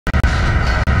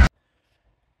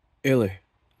Ellie,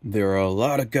 there are a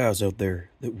lot of guys out there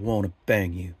that want to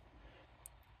bang you.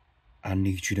 I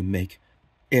need you to make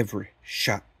every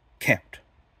shot count.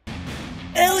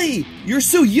 Ellie, you're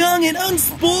so young and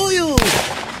unspoiled!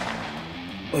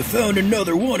 I found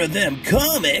another one of them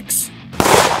comics.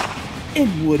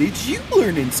 And what did you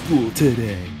learn in school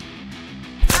today?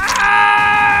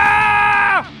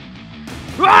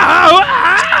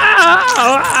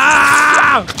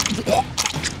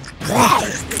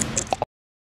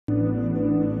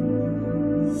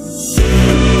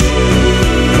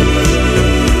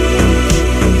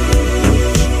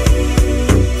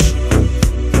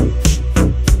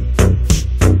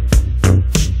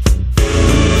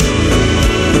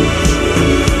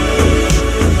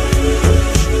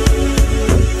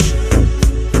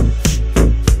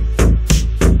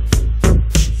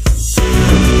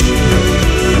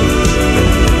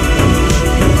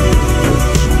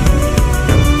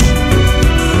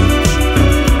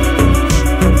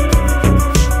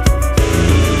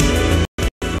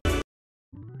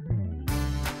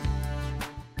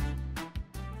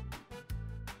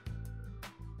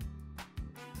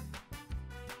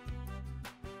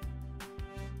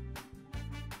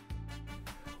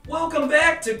 Welcome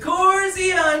back to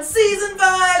Corzeons Season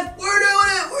 5! We're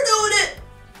doing it!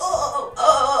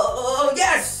 Oh,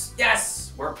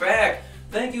 yes! We're back!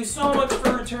 Thank you so much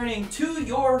for returning to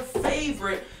your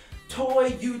favorite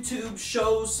toy YouTube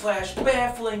show /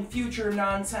 baffling future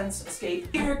nonsense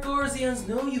escape. Here at Corzeons,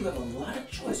 know you have a lot of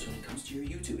choice when it comes to your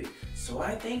YouTubing, so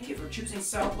I thank you for choosing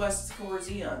Southwest's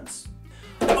Corzeons.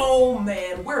 Oh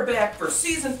man, we're back for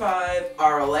Season 5,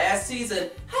 our last season.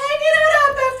 Hanging it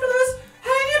up after this!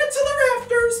 Hanging it to the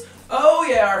rafters! Oh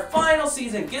yeah, our final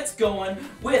season gets going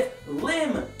with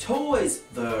Lim Toys.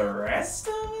 The rest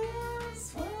of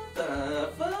us? What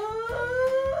the fuck?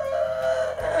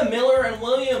 Miller and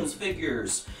Williams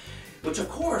figures. Which of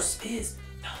course is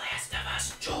The Last of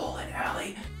Us, Joel and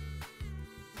Ellie.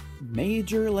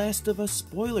 Major Last of Us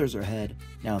spoilers are ahead.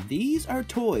 Now these are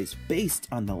toys based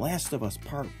on The Last of Us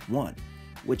Part 1,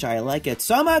 which I like it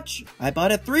so much, I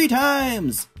bought it 3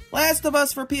 times! Last of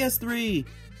Us for PS3,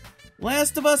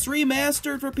 Last of Us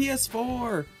Remastered for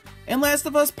PS4, and Last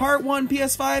of Us Part 1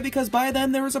 PS5 because by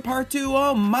then there was a Part 2.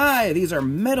 Oh my, these are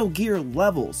Metal Gear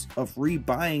levels of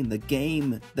rebuying the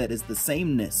game that is the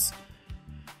sameness.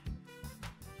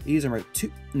 These are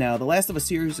two. Now, the Last of Us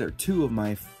series are 2 of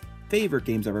my favorite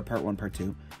games ever, Part 1, Part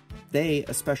 2. They,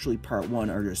 especially Part 1,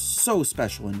 are just so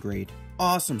special and great.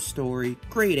 Awesome story,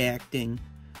 great acting,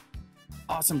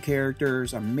 awesome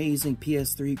characters, amazing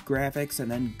PS3 graphics, and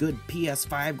then good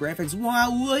PS5 graphics.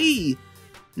 Wowee!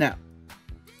 Now,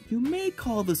 you may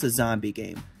call this a zombie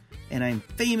game, and I'm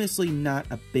famously not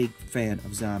a big fan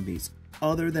of zombies,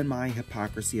 other than my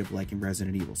hypocrisy of liking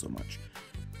Resident Evil so much.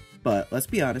 But let's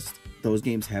be honest, those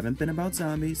games haven't been about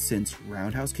zombies since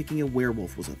roundhouse kicking a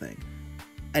werewolf was a thing.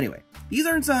 Anyway, these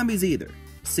aren't zombies either.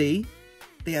 See?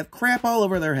 They have crap all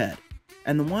over their head.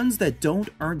 And the ones that don't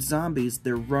aren't zombies,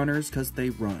 they're runners because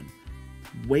they run.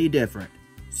 Way different.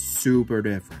 Super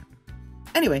different.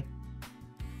 Anyway,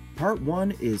 Part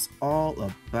 1 is all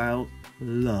about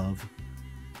love.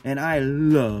 And I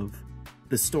love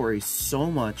the story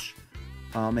so much.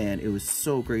 Oh man, it was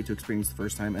so great to experience the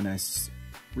first time, and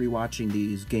rewatching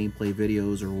these gameplay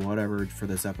videos or whatever for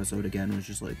this episode again was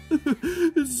just like,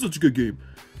 this is such a good game.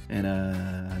 And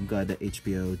I'm glad that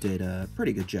HBO did a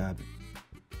pretty good job.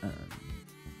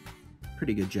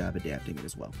 Adapting it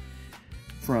as well.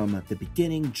 From the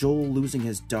beginning, Joel losing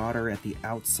his daughter at the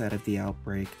outset of the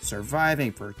outbreak,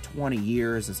 surviving for 20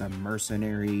 years as a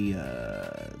mercenary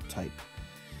type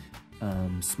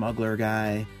smuggler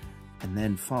guy, and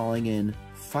then falling in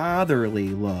fatherly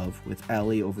love with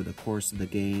Ellie over the course of the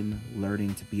game,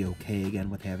 learning to be okay again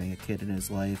with having a kid in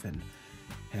his life and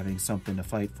having something to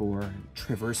fight for, and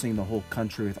traversing the whole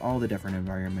country with all the different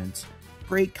environments.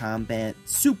 Great combat,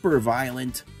 super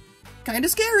violent, kind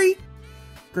of scary.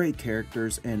 Great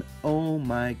characters, and oh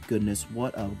my goodness,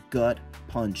 what a gut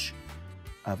punch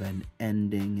of an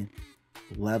ending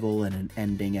level and an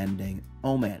ending.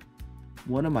 Oh man,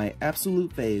 one of my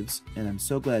absolute faves, and I'm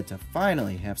so glad to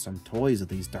finally have some toys of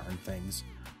these darn things.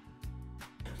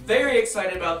 Very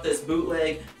excited about this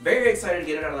bootleg. Very excited to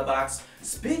get it out of the box.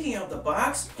 Speaking of the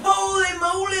box, holy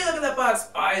moly, look at that box.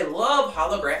 I love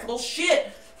holographical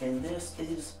shit. And this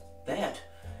is that.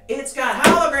 It's got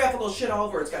holographical shit all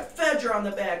over. It's got Fedra on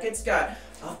the back. It's got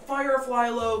a Firefly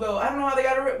logo. I don't know how they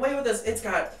got away with this. It's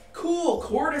got cool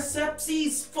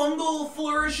cordycepses, fungal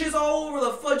flourishes all over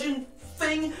the fudging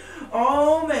thing.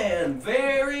 Oh man,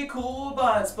 very cool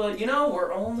box. But you know,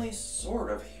 we're only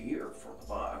sort of here for the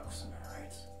box. Am I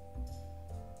right?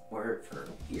 we're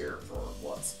here for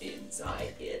what's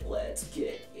inside it. Let's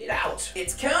get it out.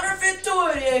 It's Counterfeit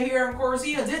Toy Day here on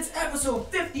Corzeons. It's episode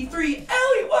 53.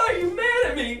 Ellie, why are you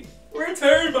mad at me?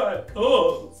 Return my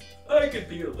calls. I could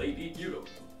be a lady, you know.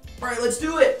 All right, let's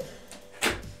do it.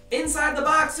 Inside the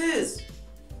boxes.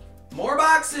 More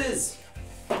boxes.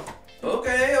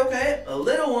 Okay. A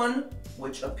little one,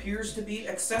 which appears to be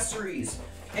accessories.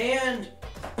 And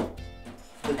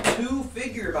the 2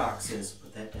 figure boxes.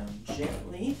 Put that down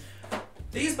gently.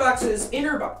 These boxes,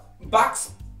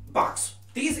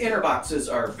 These inner boxes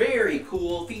are very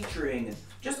cool, featuring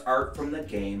just art from the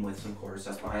game with some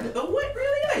Corzeons behind it. But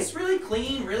really nice, really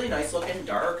clean, really nice looking,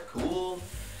 dark, cool,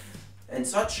 and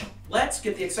such. Let's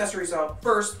get the accessories out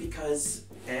first because,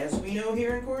 as we know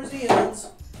here in Corzeons,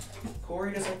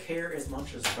 Corey doesn't care as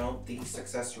much as about these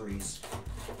accessories.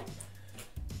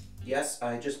 Yes,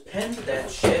 I just penned that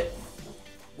shit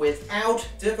without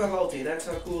difficulty. That's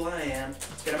how cool I am.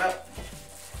 Let's get them out.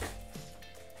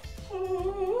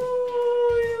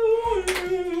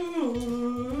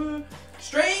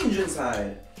 Strange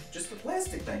inside. Just a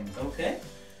plastic thing, okay?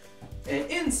 And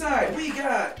inside we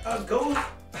got a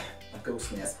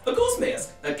ghost mask.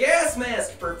 A gas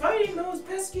mask for fighting those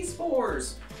pesky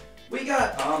spores. We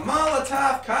got a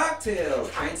Molotov cocktail,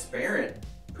 transparent.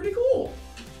 Pretty cool.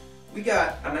 We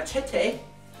got a machete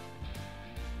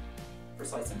for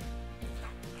slicing.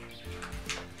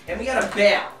 And we got a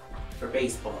bat for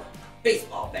baseball.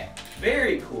 Baseball bat.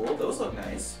 Very cool. Those look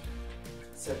nice.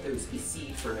 Set those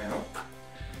aside for now.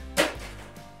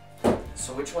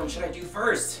 So which one should I do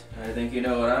first? I think you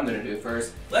know what I'm gonna do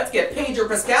first. Let's get Pedro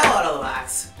Pascal out of the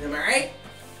box. Am I right?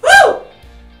 Woo!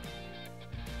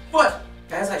 But,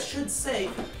 as I should say,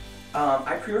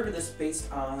 I pre-ordered this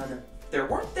based on, there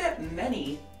weren't that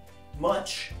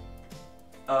much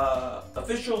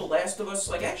official Last of Us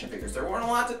like action figures. There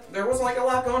wasn't like a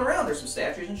lot going around. There's some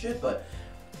statues and shit, but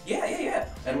yeah.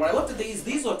 And when I looked at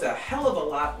these looked a hell of a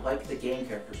lot like the game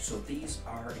characters. So these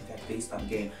are in fact based on the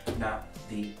game, not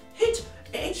the hit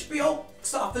HBO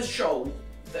box office show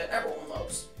that everyone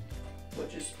loves.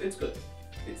 Which is, it's good.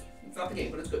 It's not the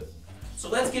game, but it's good. So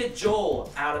let's get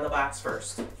Joel out of the box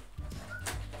first.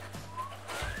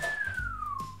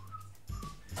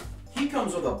 He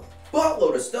comes with a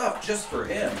buttload of stuff just for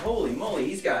him. Holy moly,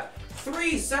 he's got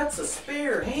 3 sets of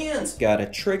spare hands. Got a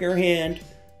trigger hand,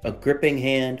 a gripping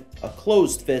hand, a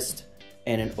closed fist,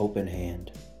 and an open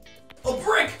hand. A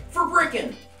brick for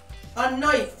bricking. A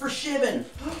knife for shivving.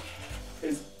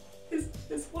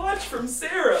 His watch from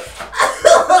Sarah.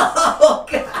 Oh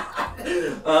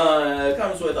god.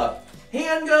 Comes with a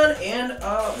handgun and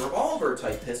a revolver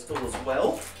type pistol as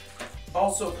well.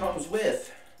 Also comes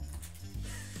with,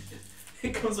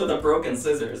 it comes with a broken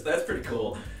scissors. That's pretty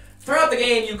cool. Throughout the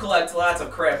game you collect lots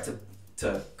of crap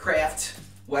to craft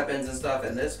weapons and stuff,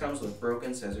 and this comes with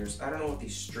broken scissors. I don't know what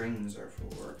these strings are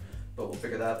for, but we'll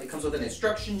figure that out. It comes with an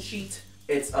instruction sheet.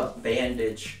 It's a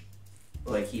bandage.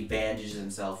 Like he bandages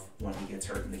himself when he gets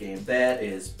hurt in the game. That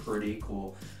is pretty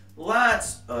cool.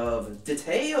 Lots of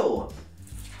detail.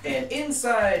 And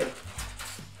inside,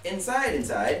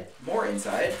 more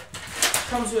inside,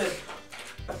 comes with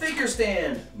a figure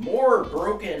stand, more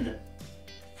broken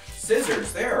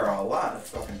scissors. There are a lot of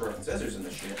fucking broken scissors in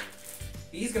this shit.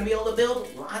 He's gonna be able to build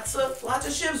lots of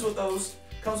shivs with those.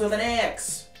 Comes with an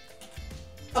axe,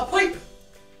 a pipe.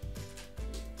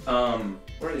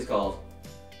 What are these called?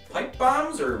 Pipe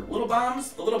bombs or little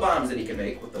bombs? The little bombs that he can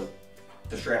make with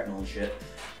the shrapnel and shit.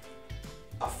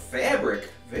 A fabric,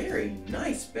 very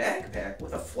nice backpack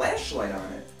with a flashlight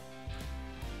on it.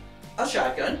 A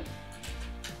shotgun.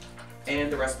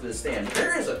 And the rest of the stand.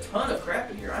 There is a ton of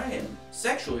crap in here. I am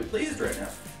sexually pleased right now.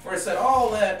 We're gonna set all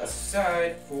that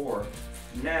aside for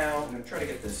now. I'm gonna try to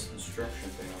get this instruction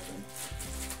thing open,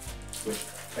 which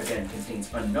again contains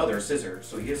another scissor.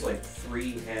 So he has like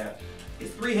 3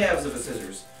 halves of a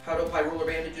scissors. How to apply roller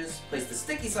bandages. Place the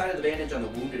sticky side of the bandage on the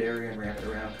wounded area and wrap it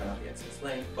around. Cut out the excess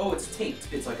length. Oh, it's taped.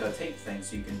 It's like a tape thing,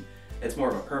 so you can. It's more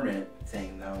of a permanent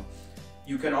thing though.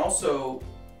 You can also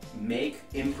make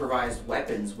improvised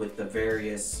weapons with the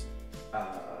various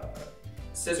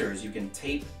scissors. You can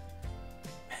tape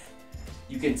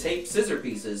scissor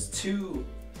pieces to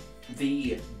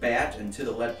the bat and to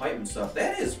the lead pipe and stuff.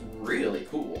 That is really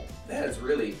cool. That is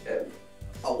really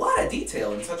a lot of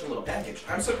detail in such a little package.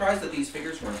 I'm surprised that these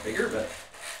figures weren't bigger, but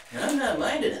I'm not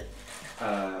minding it.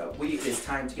 It's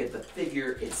time to get the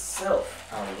figure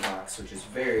itself out of the box, which is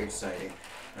very exciting.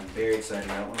 I'm very excited.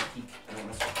 I don't want to peek. I don't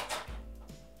want to.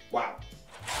 Wow.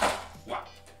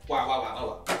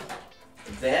 Wow.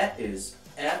 That is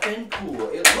effing cool.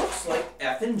 It looks like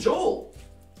effing Joel.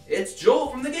 It's Joel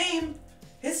from the game.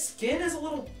 His skin is a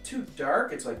little too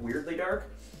dark. It's like weirdly dark.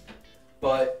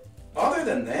 But other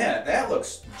than that, that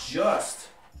looks just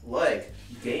like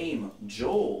Game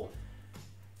Joel.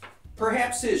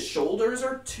 Perhaps his shoulders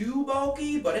are too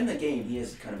bulky, but in the game he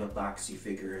is kind of a boxy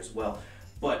figure as well.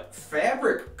 But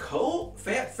fabric clothes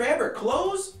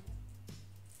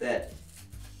that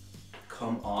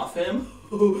come off him.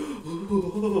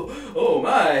 Oh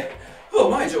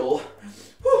my Joel.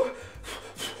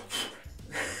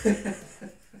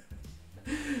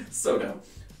 So dumb.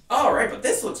 Alright, but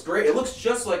this looks great. It looks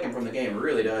just like him from the game. It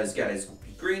really does. He's got his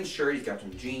green shirt, he's got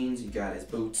some jeans, he's got his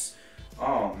boots.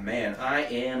 Oh man, I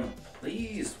am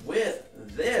pleased with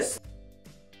this.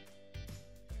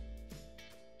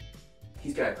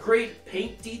 He's got great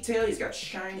paint detail, he's got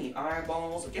shiny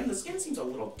eyeballs. Again, the skin seems a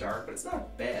little dark, but it's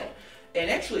not bad. And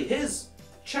actually his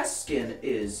chest skin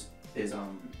is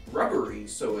rubbery,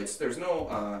 so there's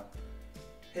no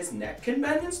his neck can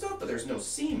bend and stuff, but there's no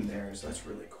seam there, so that's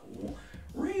really cool.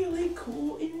 Really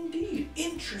cool indeed.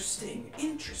 Interesting,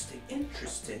 interesting,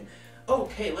 interesting.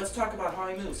 Okay, let's talk about how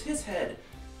he moves. His head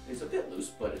is a bit loose,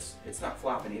 but it's not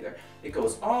flopping either. It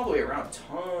goes all the way around,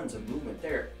 tons of movement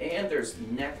there, and there's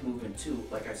neck movement too,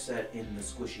 like I said, in the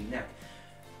squishy neck.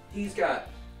 He's got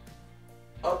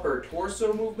upper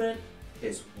torso movement,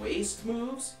 his waist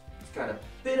moves, he's got a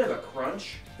bit of a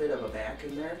crunch, bit of a back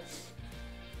in there.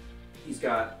 He's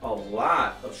got a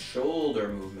lot of shoulder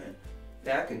movement.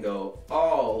 That can go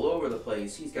all over the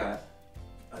place. He's got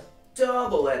a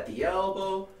double at the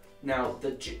elbow. Now,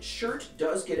 the shirt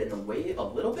does get in the way a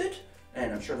little bit,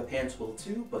 and I'm sure the pants will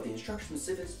too, but the instructions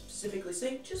specifically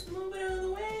say, just move it out of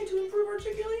the way to improve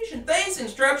articulation. Thanks,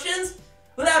 instructions!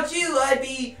 Without you, I'd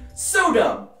be so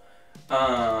dumb.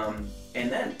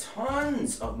 And then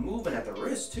tons of movement at the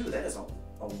wrist too. That is a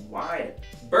wide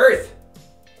berth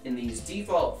in these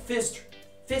default fist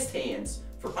hands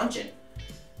for punching.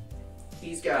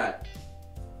 He's got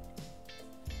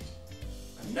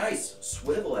a nice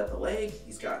swivel at the leg.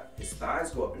 He's got his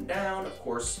thighs go up and down. Of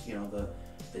course, you know,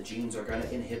 the jeans are gonna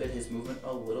inhibit his movement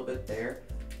a little bit there.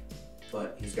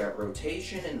 But he's got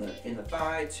rotation in the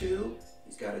thigh too.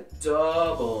 He's got a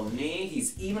double knee.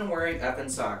 He's even wearing effing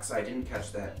socks. I didn't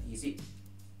catch that. He's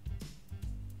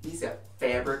got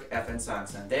fabric effing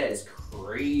socks on. That is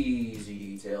crazy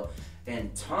detail.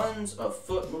 And tons of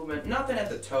foot movement. Nothing at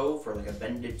the toe for like a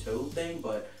bended toe thing,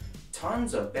 but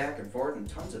tons of back and forth and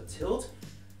tons of tilt.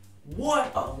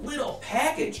 What a little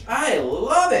package. I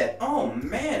love it. Oh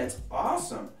man, it's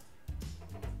awesome.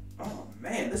 Oh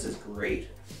man, this is great.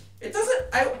 It doesn't,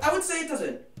 I would say it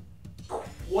doesn't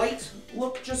quite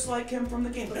look just like him from the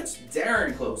game, but it's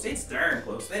darn close. It's darn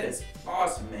close. That is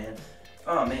awesome, man.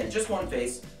 Oh man, just one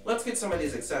face. Let's get some of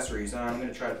these accessories on. I'm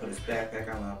going to try to put his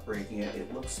backpack on without breaking it.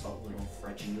 It looks a little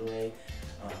fragile,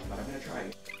 but I'm going to try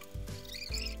it.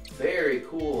 Very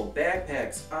cool.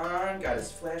 Backpack's on. Got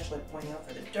his flashlight pointing out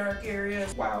for the dark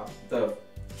areas. Wow. The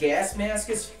gas mask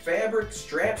is fabric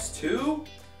straps too.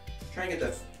 Trying to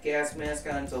get the gas mask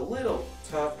on. It's a little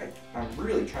tough. I'm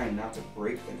really trying not to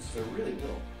break things. They're really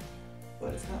little.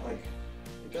 But it's not like,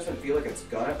 it doesn't feel like it's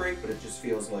gonna break, but it just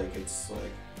feels like it's like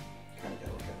kind of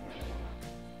delicate.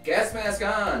 Gas mask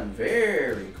on.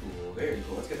 Very cool. Very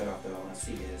cool. Let's get that off though. Let's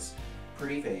see his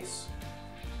pretty face.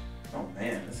 Oh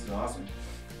man, this is awesome.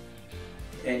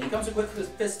 And he comes equipped with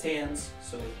fist hands,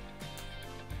 so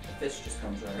the fist just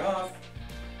comes right off.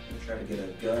 I'm gonna try to get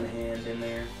a gun hand in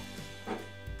there.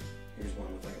 Here's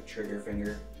one with like a trigger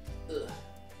finger. Ugh.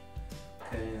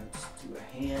 Okay, let's do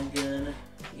a handgun.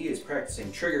 He is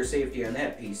practicing trigger safety on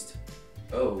that piece.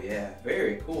 Oh yeah,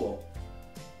 very cool.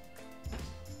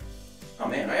 Oh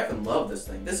man, I often love this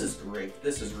thing. This is great.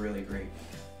 This is really great.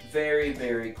 Very,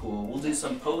 very cool. We'll do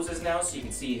some poses now so you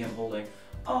can see him holding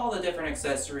all the different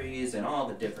accessories and all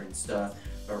the different stuff.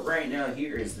 But right now,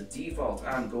 here is the default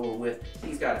I'm going with.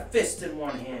 He's got a fist in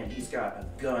one hand, he's got a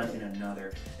gun in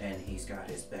another, and he's got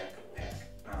his backpack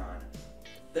on.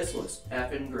 This looks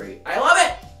effing great. I love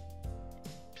it!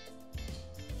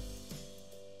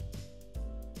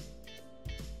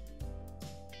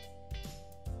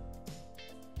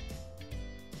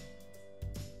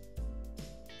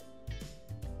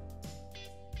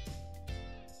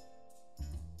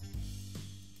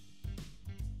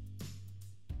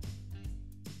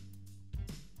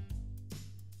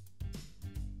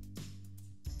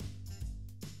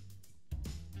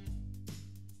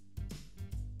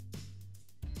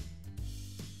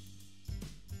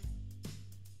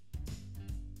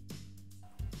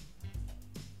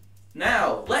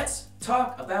 Now, let's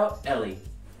talk about Ellie.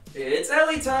 It's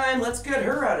Ellie time! Let's get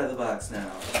her out of the box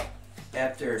now.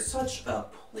 After such a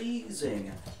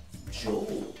pleasing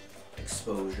Joel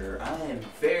exposure. I am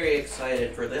very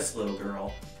excited for this little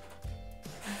girl.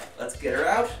 Let's get her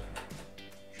out.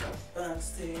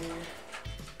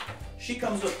 She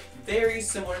comes with very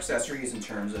similar accessories in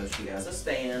terms of she has a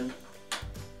stand.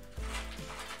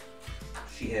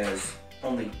 She has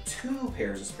only 2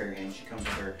 pairs of spare hands. She comes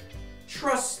with her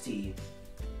trusty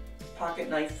pocket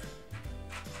knife.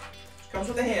 She comes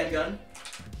with a handgun,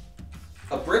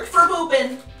 a brick for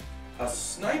booping, a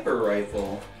sniper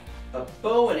rifle, a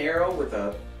bow and arrow with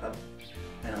an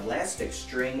elastic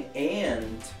string,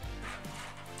 and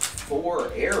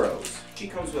 4 arrows. She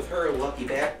comes with her lucky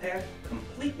backpack,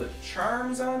 complete with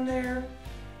charms on there,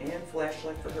 and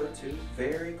flashlight for her too.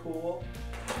 Very cool.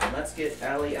 And let's get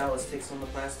Ellie out. Let's take some of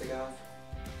the plastic off.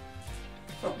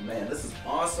 Oh man, this is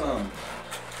awesome.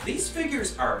 These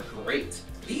figures are great.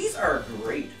 These are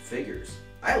great figures.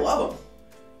 I love them.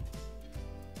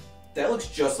 That looks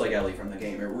just like Ellie from the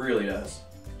game. It really does.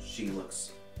 She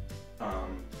looks,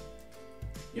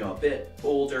 you know, a bit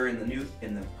older in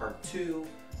the part 2.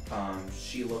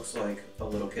 She looks like a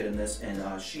little kid in this,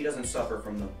 and she doesn't suffer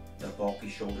from the bulky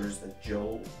shoulders that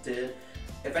Joel did.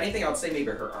 If anything, I would say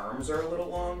maybe her arms are a little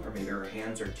long, or maybe her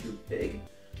hands are too big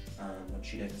when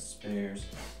she did his spares.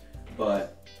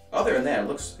 But other than that,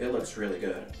 it looks really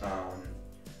good.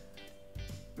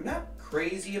 I'm not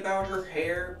crazy about her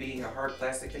hair being a hard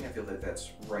plastic thing. I feel that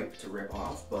that's ripe to rip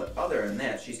off. But other than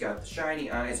that, she's got the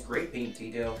shiny eyes, great paint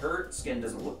detail. Her skin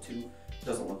doesn't look too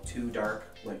dark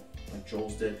like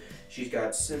Joel's did. She's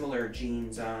got similar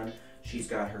jeans on. She's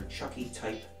got her Chucky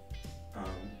type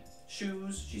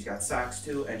shoes. She's got socks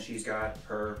too, and she's got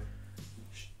her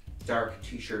dark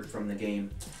t-shirt from the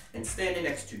game. And standing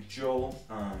next to Joel,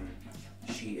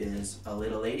 she is a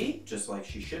little lady, just like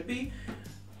she should be.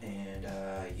 And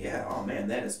yeah, oh man,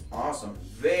 that is awesome.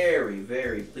 Very,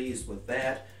 very pleased with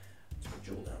that. Let's put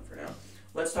Joel down for now.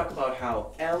 Let's talk about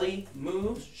how Ellie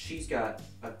moves. She's got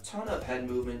a ton of head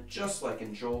movement, just like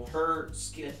in Joel. Her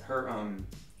skin, her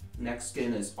neck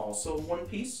skin is also one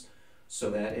piece, so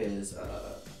that is,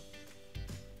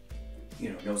 you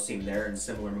know, no seam there and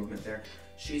similar movement there.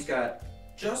 She's got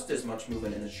just as much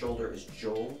movement in the shoulder as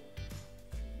Joel,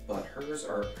 but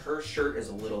her shirt is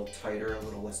a little tighter, a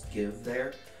little less give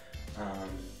there.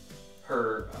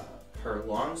 Her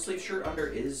long sleeve shirt under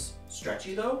is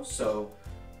stretchy though, so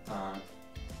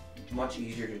much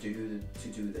easier to do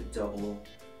the double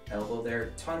elbow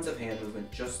there. Tons of hand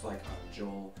movement, just like on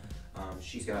Joel.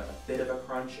 She's got a bit of a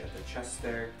crunch at the chest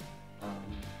there.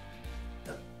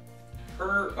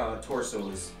 Her torso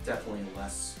is definitely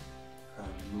less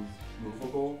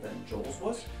movable than Joel's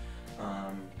was.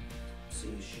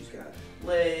 See, she's got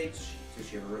legs. Does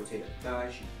she ever rotate a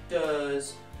thigh? She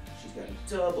does. She's got a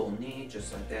double knee,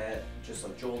 just like that, just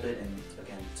like Joel did, and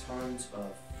again, tons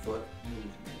of foot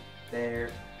movement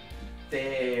there.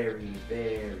 Very,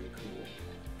 very cool.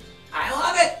 I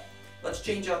love it! Let's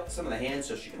change up some of the hands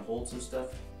so she can hold some stuff.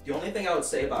 The only thing I would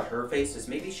say about her face is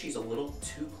maybe she's a little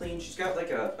too clean. She's got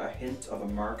like a hint of a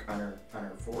mark on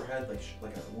her forehead,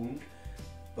 like a wound.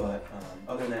 But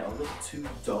other than that, a little too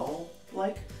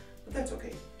dull-like. But that's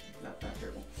okay. Not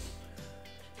terrible.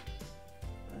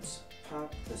 Let's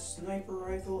pop the sniper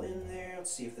rifle in there.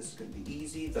 Let's see if this is gonna be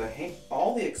easy.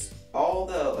 All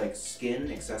the like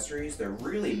skin accessories, they're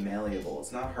really malleable.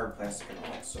 It's not hard plastic at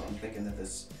all. So I'm thinking that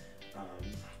this,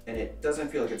 and it doesn't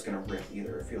feel like it's gonna rip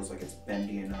either. It feels like it's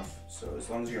bendy enough. So as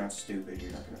long as you're not stupid,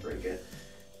 you're not gonna break it.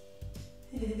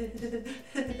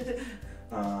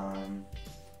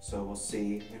 So we'll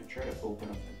see. I'm gonna try to open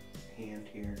up the hand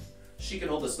here. She can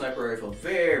hold the sniper rifle.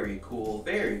 Very cool,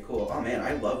 very cool. Oh man,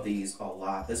 I love these a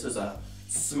lot. This was a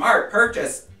smart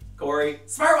purchase, Corey.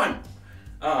 Smart one.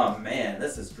 Oh man,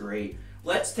 this is great.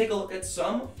 Let's take a look at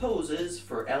some poses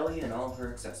for Ellie and all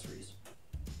her accessories.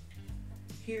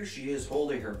 Here she is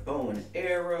holding her bow and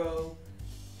arrow.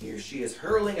 Here she is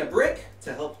hurling a brick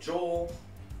to help Joel.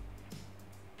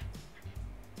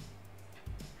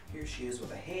 Here she is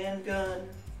with a handgun.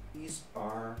 These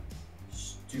are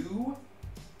stupendous.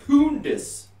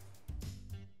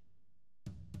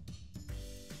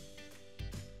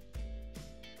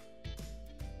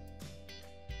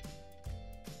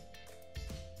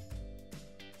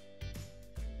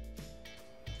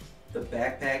 The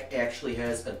backpack actually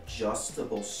has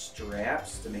adjustable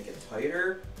straps to make it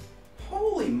tighter.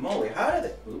 Holy moly, how did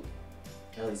they... Oop,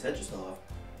 Ellie's head just fell off.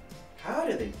 How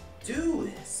did they do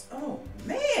this? Oh,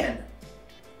 man!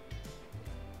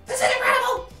 This is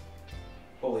incredible!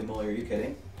 Holy moly, are you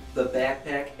kidding? The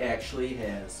backpack actually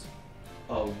has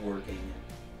a working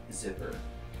zipper.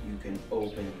 You can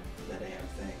open the damn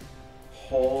thing.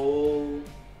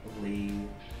 Holy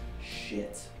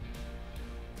shit.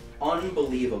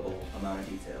 Unbelievable amount of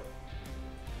detail.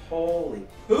 Holy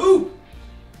poop!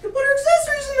 You can put her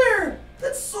accessories in there!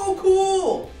 That's so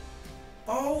cool!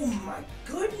 Oh my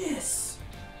goodness!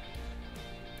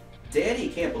 Daddy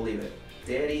can't believe it.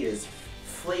 Daddy is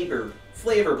flavor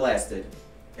blasted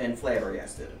and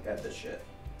flabbergasted at this shit.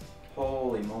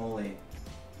 Holy moly.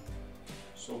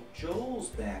 So Joel's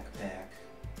backpack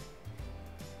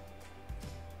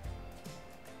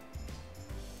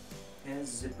has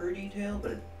zipper detail,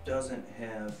 but it doesn't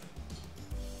have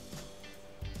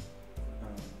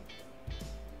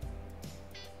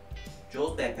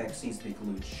Joel's backpack seems to be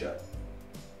glued shut.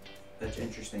 That's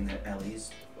interesting that Ellie's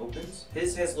opens.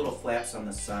 His has little flaps on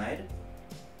the side.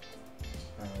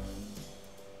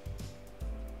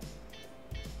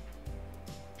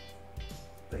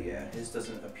 But yeah, his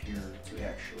doesn't appear to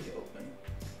actually open.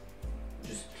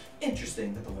 Which is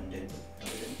interesting that the one did, but the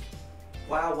other didn't.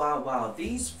 Wow, wow, wow.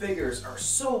 These figures are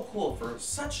so cool for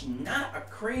such not a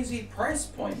crazy price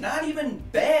point. Not even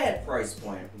bad price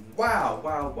point. Wow,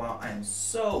 wow, wow. I'm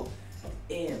so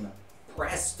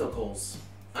impressed-ticles.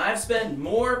 I've spent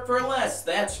more for less,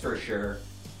 that's for sure.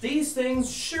 These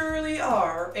things surely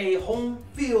are a home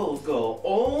field goal.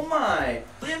 Oh my.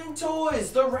 Lim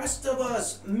Toys, the rest of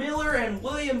us, Miller and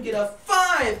William get a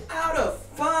 5 out of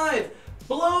 5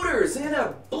 bloaters in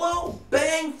a blow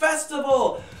bang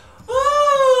festival.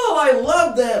 Oh, I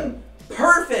love them.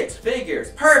 Perfect figures,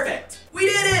 perfect. We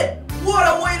did it. What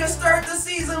a way to start the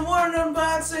season. What an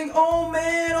unboxing. Oh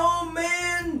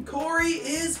man, Corey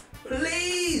is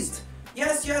pleased.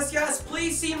 Yes, yes, yes,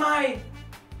 please see my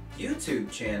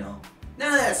YouTube channel.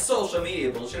 None of that social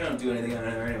media bullshit, I don't do anything on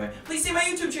it anyway. Please see my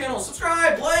YouTube channel,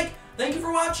 subscribe, like, thank you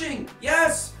for watching.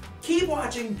 Yes, keep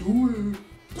watching, do it.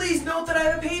 Please note that I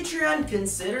have a Patreon,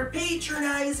 consider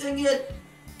patronizing it.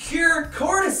 Cure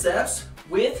cordyceps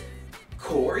with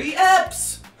Corey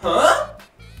Epps. Huh?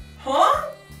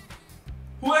 Huh?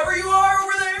 Whoever you are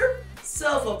over there,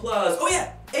 self-applause. Oh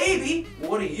yeah, Abby,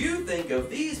 what do you think of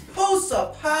these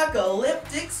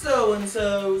post-apocalyptic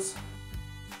so-and-sos?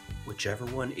 Whichever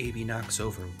one Abby knocks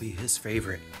over will be his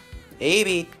favorite.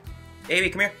 Abby! Abby,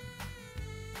 come here.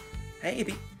 Hey,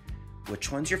 Abby.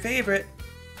 Which one's your favorite?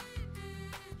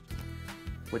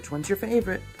 Which one's your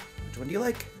favorite? Which one do you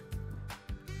like?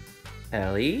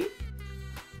 Ellie?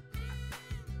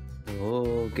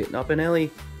 Oh, getting up in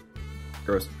Ellie.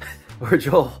 Gross. Or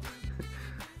Joel.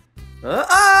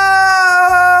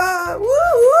 Ah! Woo,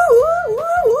 woo, woo, woo,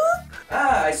 woo.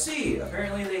 Ah, I see.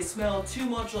 Apparently they smell too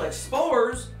much like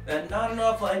spores and not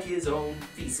enough like his own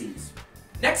feces.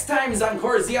 Next time is on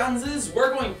Corzeons,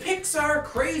 we're going Pixar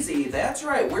crazy. That's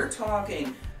right, we're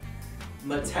talking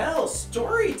Mattel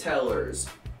Storytellers,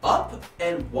 Up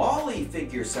and Wall-E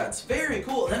figure sets. Very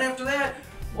cool. And then after that,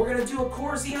 we're gonna do a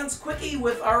Corzeons quickie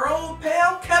with our old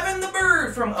pal Kevin the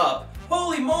Bird from Up.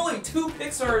 Holy moly, 2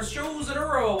 Pixar shows in a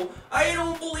row. I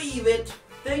don't believe it.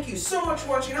 Thank you so much for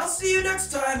watching. I'll see you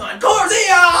next time on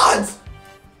Corzeons!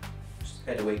 Just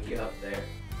had to wake you up there.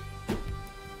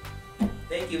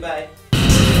 Thank you, bye.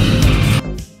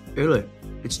 Ellie,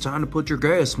 it's time to put your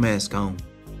gas mask on.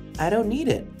 I don't need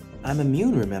it. I'm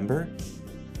immune, remember?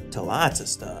 To lots of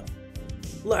stuff.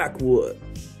 Like what?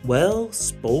 Well,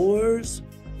 spores?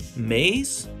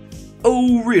 Mace?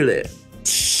 Oh, really?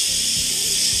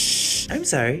 I'm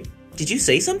sorry. Did you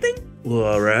say something? Well,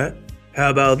 alright. How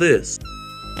about this?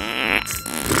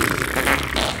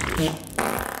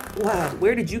 Wow,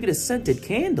 where did you get a scented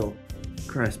candle?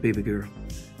 Christ, baby girl,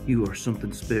 you are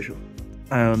something special.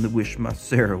 I only wish my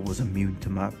Sarah was immune to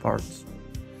my farts.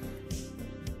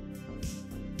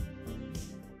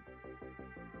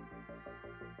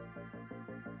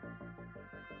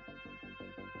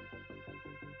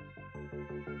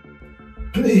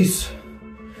 Please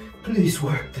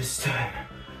work this time.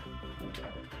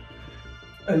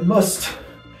 I must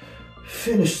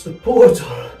finish the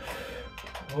portal.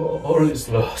 All is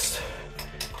lost.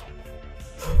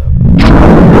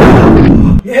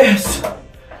 Yes!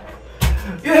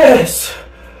 Yes!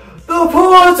 The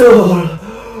portal!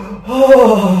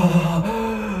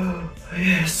 Oh,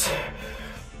 yes.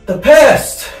 The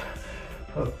past!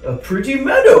 A pretty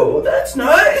meadow. That's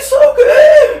nice.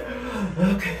 Okay.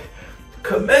 Okay.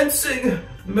 Commencing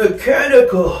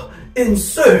mechanical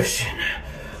insertion.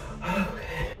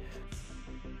 Okay.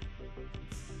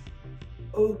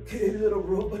 Okay, little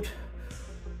robot.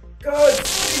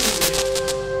 Godspeed.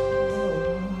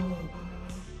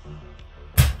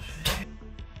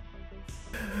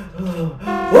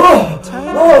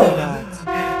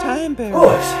 Time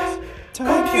paradox.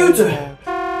 Computer.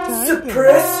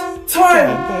 Suppress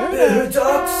time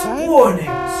paradox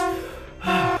warnings.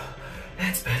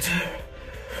 That's better.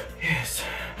 Yes.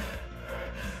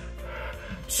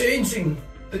 Changing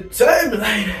The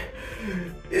timeline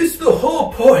is the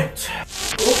whole point.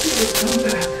 Okay, come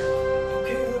back.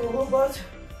 Okay, little robot,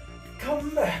 come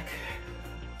back.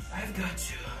 I've got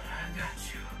you. I got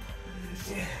you.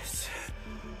 Yes.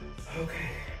 Okay.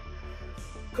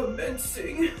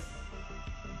 Commencing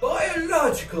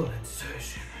biological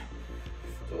insertion.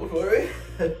 Don't worry.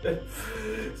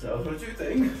 It's not what you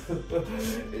think.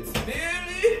 It's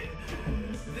merely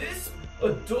this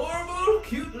adorable,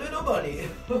 cute little bunny.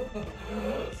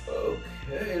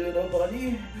 Okay, little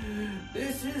bunny.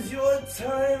 This is your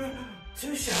time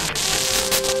to shine.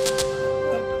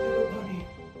 Little bunny.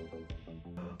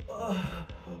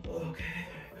 Okay.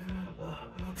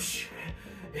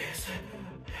 Yes.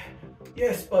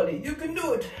 Yes, buddy, you can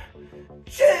do it.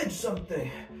 Change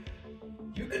something.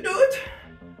 You can do it.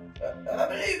 I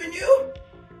believe in you.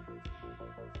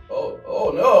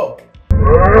 Oh no.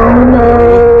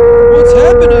 What's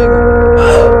happening?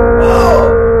 Oh,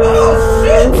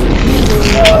 shit!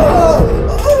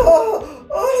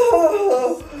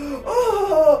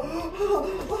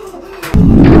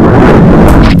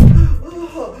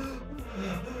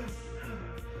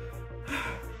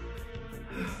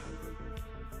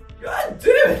 God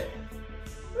damn it!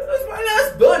 That was my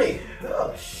last buddy!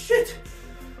 Oh, shit!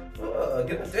 Oh,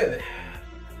 God damn it.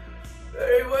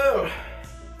 Very well.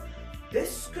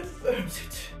 This confirms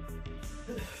it.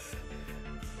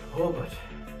 Robot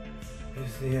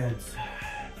is the answer.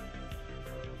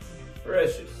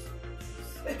 Precious.